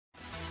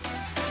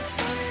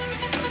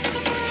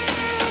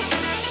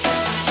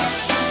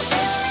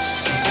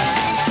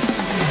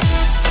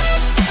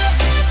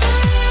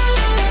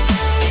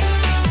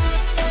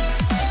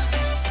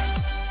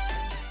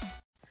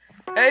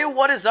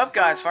what is up,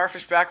 guys?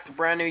 Firefish back with a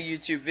brand new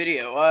YouTube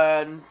video.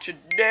 And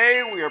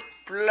today we are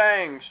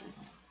playing some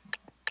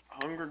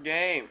Hunger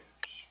Games.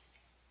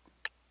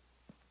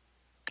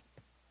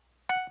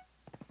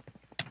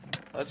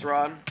 Let's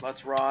run.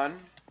 Let's run.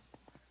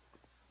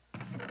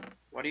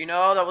 What do you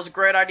know? That was a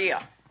great idea.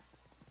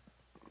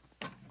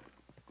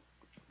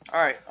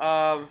 Alright,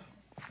 got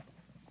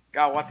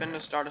a weapon to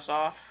start us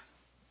off.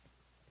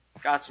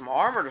 Got some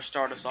armor to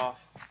start us off.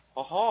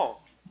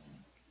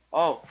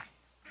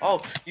 Oh,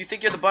 you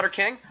think you're the Butter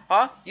King?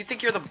 Huh? You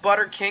think you're the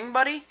Butter King,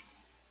 buddy?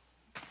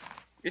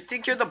 You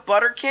think you're the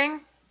Butter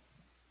King?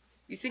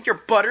 You think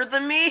you're better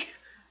than me?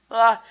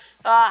 That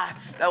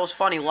was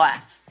funny,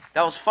 laugh.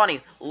 That was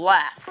funny,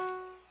 laugh.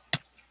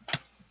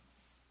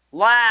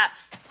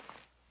 Laugh!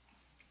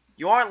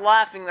 You aren't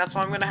laughing, that's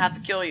why I'm gonna have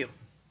to kill you.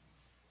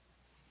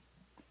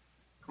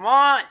 Come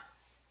on!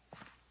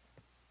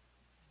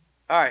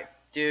 Alright,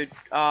 dude,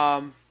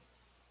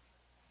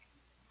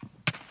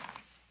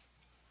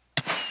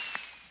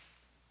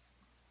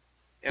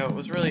 yeah, it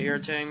was really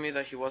irritating me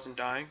that he wasn't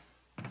dying.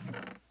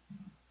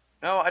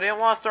 No, I didn't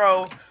want to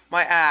throw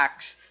my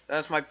axe.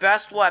 That's my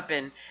best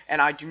weapon, and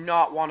I do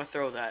not want to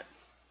throw that.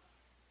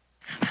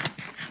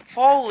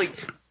 Holy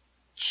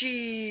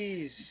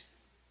jeez.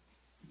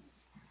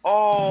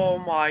 Oh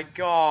my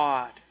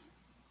god.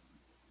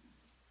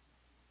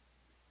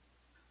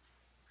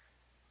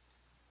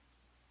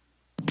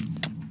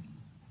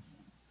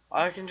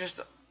 I can just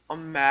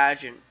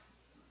imagine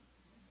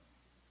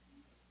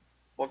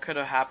what could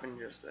have happened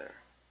just there.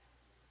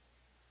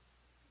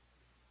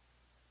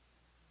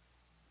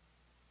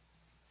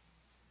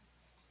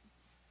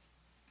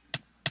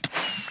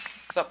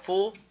 What's up,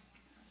 fool?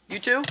 You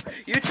too?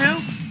 You too?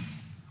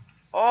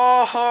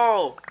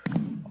 Oh!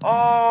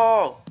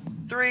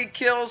 3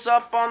 kills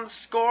up on the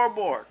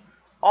scoreboard.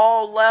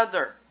 All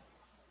leather.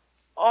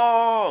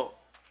 Oh!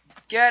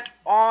 Get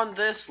on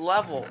this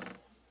level.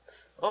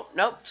 Oh,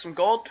 nope. Some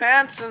gold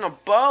pants and a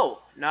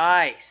bow.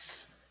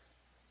 Nice.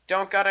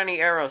 Don't got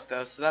any arrows,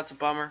 though, so that's a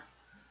bummer.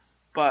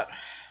 But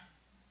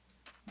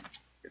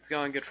it's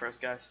going good for us,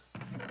 guys.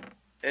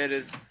 It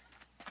is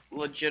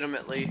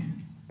legitimately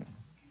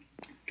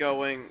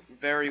going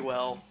very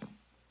well.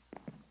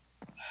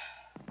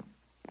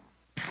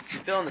 I'm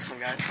feeling this one,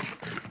 guys.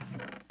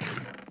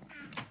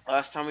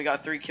 Last time we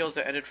got 3 kills,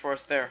 that ended for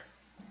us there.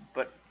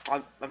 But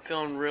I'm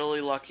feeling really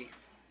lucky.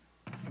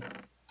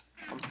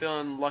 I'm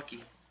feeling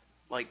lucky.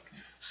 Like,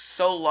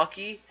 so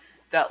lucky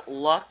that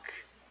luck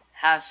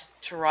has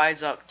to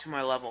rise up to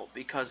my level,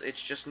 because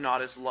it's just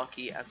not as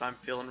lucky as I'm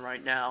feeling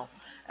right now.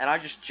 And I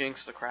just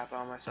jinxed the crap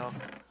out of myself.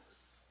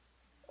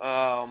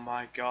 Oh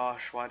my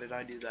gosh, why did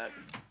I do that?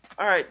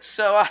 Alright,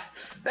 so,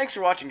 thanks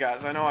for watching,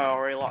 guys. I know I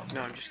already lost.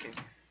 No, I'm just kidding.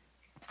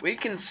 We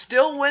can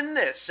still win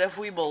this if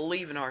we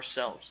believe in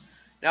ourselves.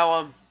 Now,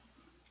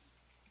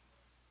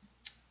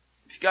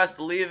 if you guys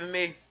believe in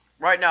me,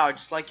 right now, I'd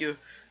just like you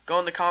go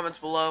in the comments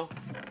below.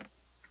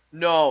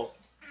 No.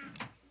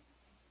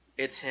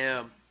 It's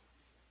him.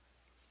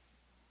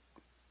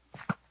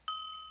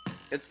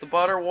 It's the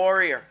Butter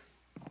Warrior.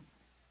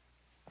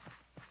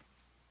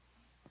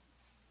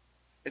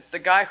 It's the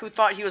guy who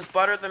thought he was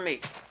better than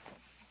me.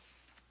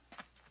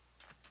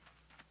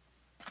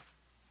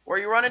 Where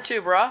you running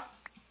to, bruh?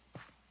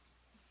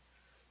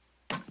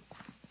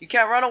 You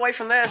can't run away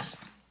from this.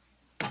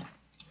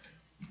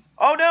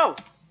 Oh no!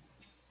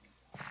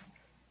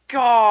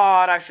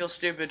 God, I feel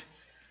stupid.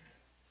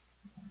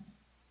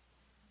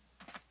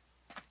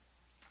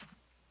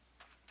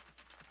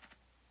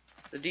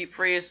 The deep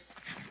freeze.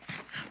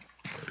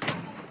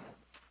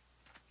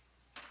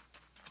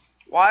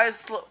 Why is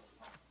the...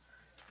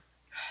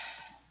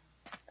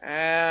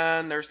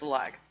 And there's the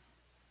lag.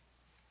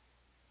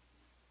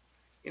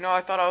 You know,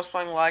 I thought I was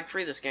playing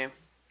lag-free this game.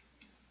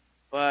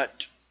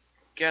 But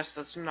guess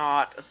that's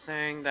not a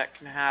thing that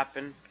can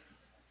happen.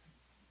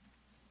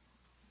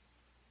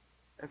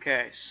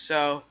 Okay,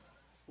 so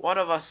one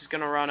of us is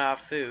gonna run out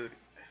of food.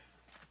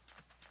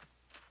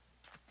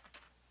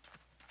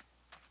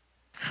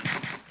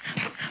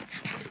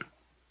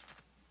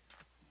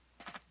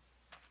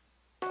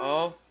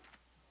 Oh.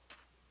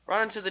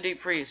 Run into the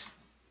deep freeze.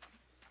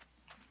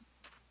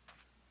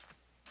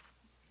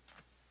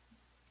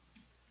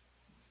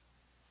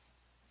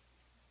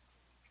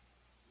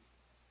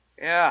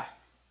 Yeah.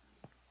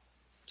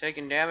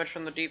 Taking damage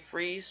from the deep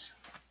freeze.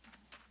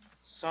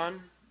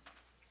 Son.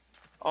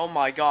 Oh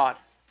my god.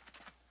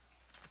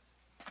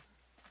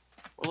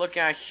 We're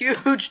looking at a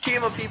huge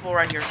team of people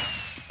right here.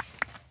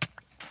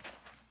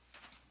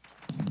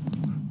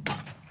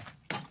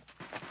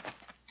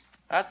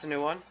 That's a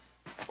new one.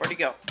 Where'd he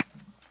go?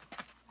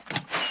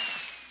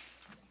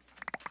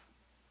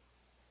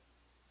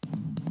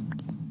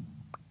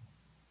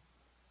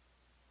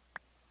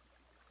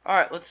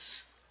 Alright,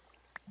 let's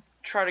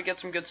try to get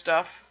some good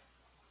stuff.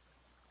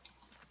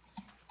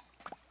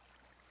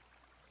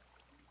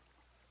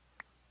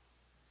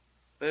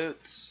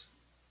 Boots.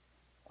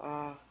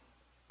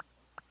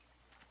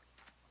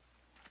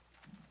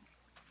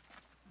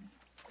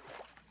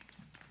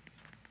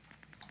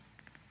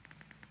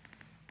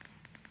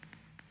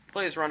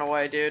 Please run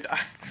away, dude. I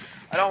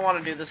don't want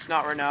to do this,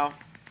 not right now.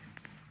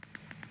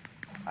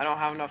 I don't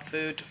have enough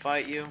food to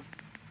fight you.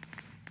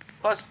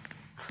 Plus,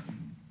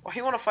 why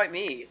you want to fight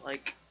me?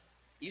 Like,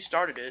 you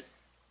started it.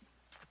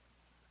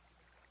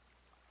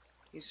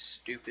 He's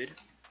stupid.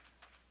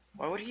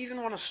 Why would he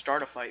even want to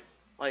start a fight?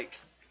 Like,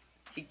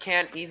 he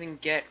can't even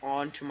get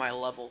onto my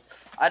level.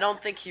 I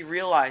don't think he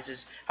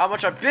realizes how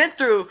much I've been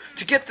through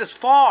to get this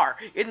far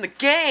in the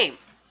game.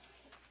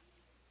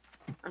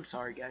 I'm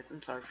sorry, guys.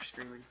 I'm sorry for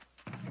screaming.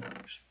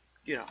 Just,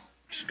 you know,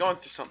 just going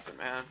through something,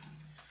 man.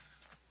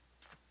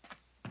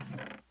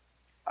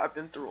 I've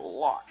been through a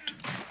lot.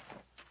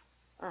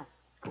 Oh,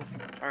 cool.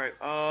 Alright,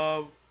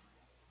 what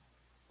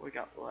we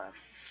got left?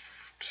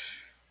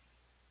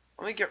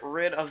 Let me get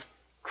rid of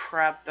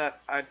crap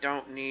that I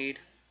don't need.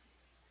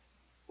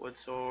 Wood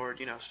sword,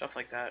 you know, stuff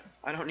like that.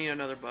 I don't need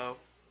another bow.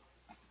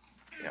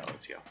 Yeah,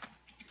 let's go.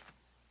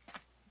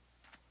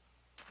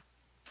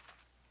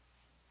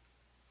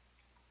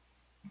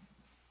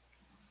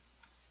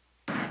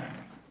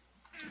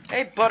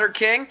 Hey, Butter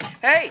King.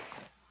 Hey!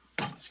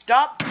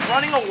 Stop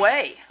running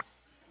away.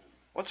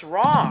 What's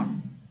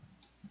wrong?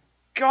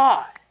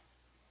 God.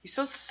 He's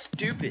so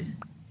stupid.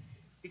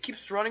 He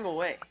keeps running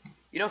away.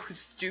 You know who's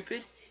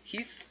stupid?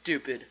 He's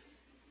stupid.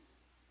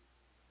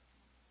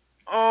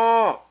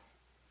 Oh!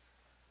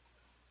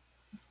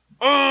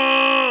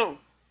 Oh!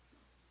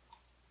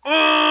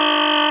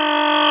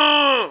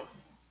 Oh!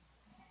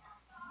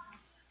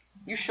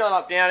 You shut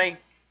up, Danny. I'm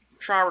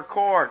trying to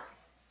record.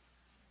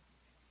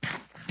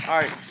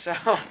 Alright, so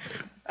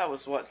that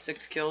was what,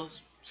 6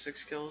 kills?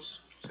 6 kills?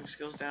 6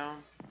 kills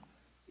down?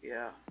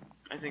 Yeah,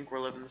 I think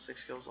we're living the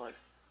 6 kills life.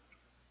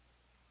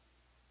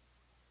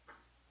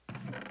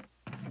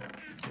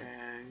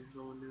 Dang,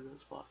 going near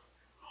that spot.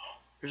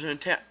 There's an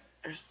intent.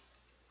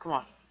 Come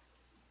on.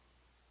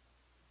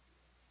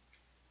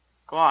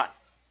 Come on.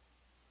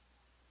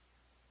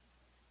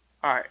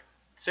 Alright.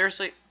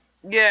 Seriously?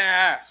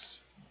 Yes!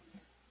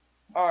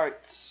 Alright,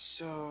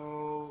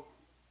 so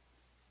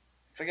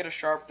if I get a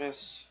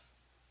sharpness.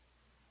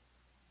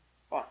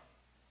 Fine.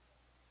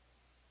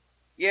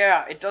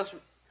 Yeah, it does.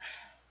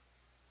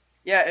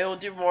 Yeah, it will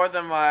do more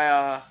than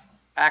my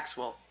axe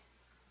will.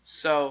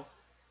 So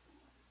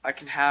I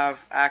can have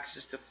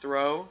axes to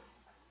throw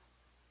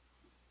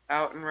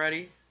out and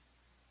ready.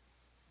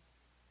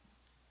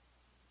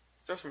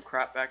 Throw some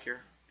crap back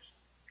here.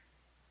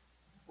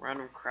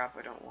 Random crap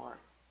I don't want.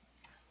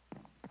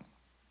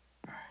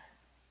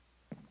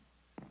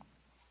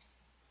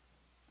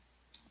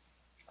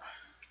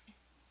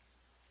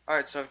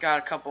 Alright, so I've got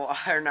a couple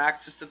iron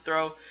axes to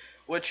throw,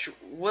 which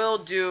will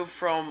do,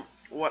 from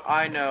what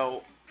I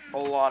know, a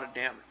lot of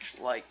damage.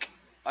 Like,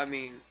 I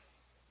mean,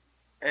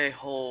 a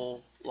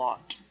whole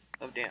lot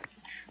of damage.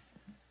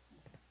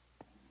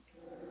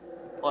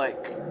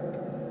 Like,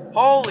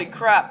 holy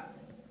crap.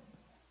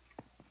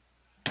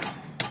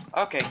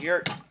 Okay,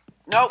 you're...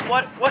 No,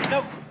 what?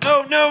 No,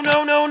 no, no,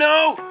 no, no,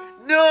 no!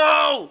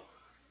 No!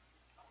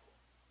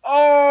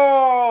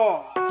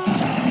 Oh!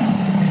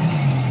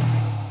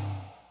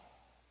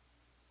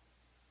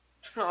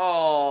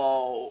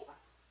 Oh.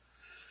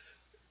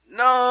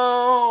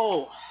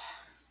 No!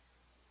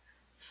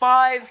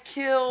 5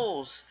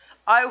 kills!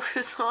 I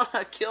was on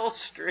a kill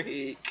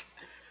streak.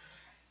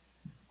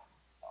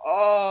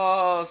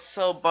 Oh,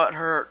 so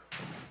butthurt.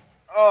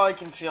 Oh, I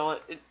can feel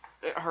it.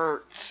 It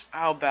hurts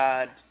how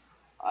bad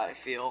I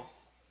feel.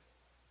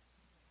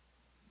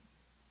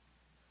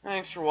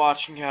 Thanks for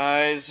watching,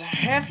 guys.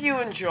 If you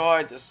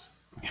enjoyed this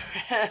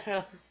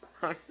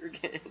Hunger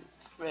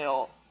Games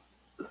fail,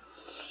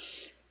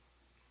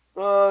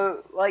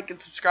 like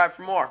and subscribe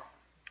for more.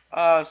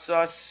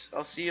 So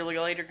I'll see you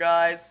later,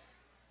 guys,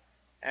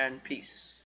 and peace.